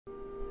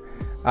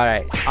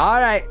Alright.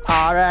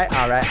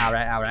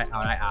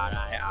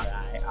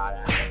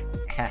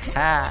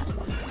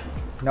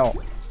 No.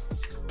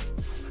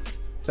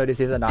 So this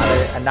is another.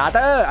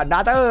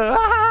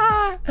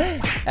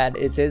 And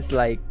it is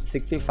like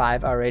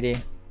 65 already.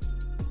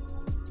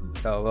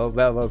 So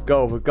we'll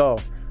go.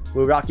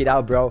 We'll rock it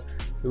out, bro.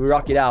 We'll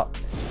rock it out.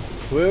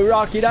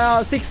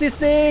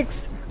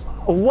 66.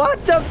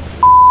 What the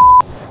f?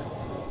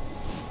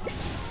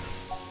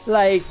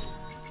 Like,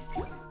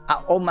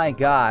 oh my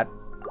god.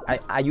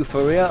 Are you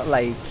for real?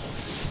 Like,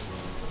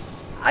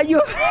 are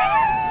you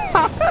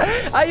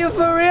are you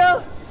for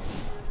real?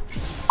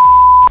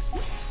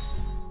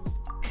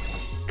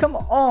 Come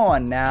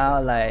on now,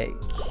 like.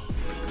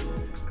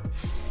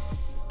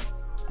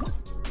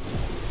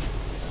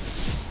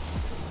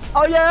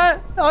 Oh yeah!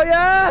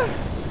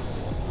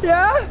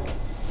 Yeah!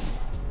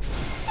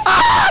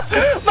 Ah!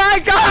 My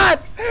god!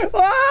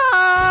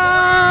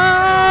 Wow!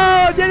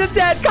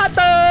 Jade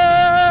Cutter!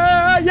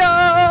 Yo!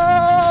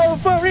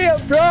 For real,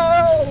 bro!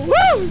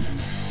 Woo!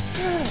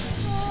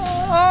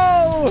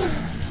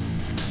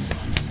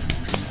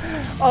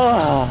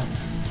 Oh!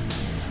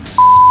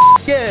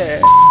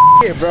 Yeah!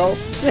 Yeah, bro!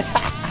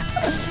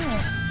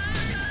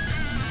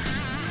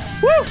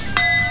 Woo!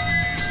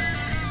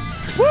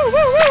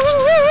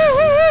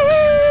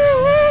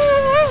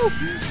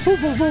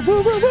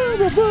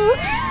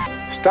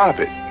 Stop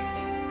it.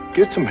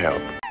 Get some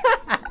help.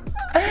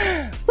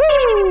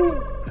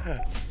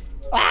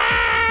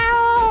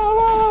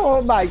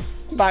 Oh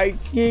my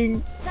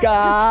king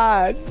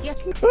god.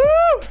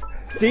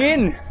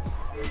 Jean,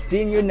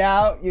 you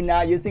now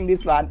using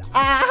this one.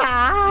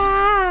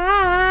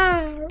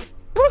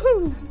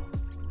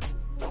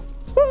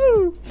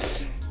 Woo!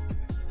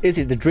 This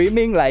is the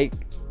dreaming, like,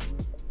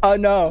 oh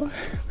no.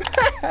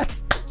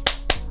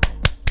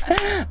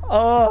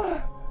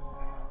 Oh.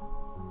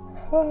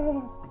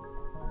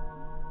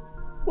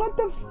 What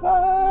the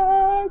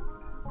fuck?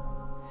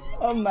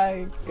 Oh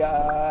my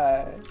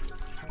god.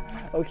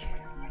 Okay.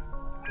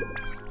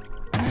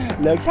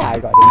 เลิกถ่าย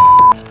ก่อนดิ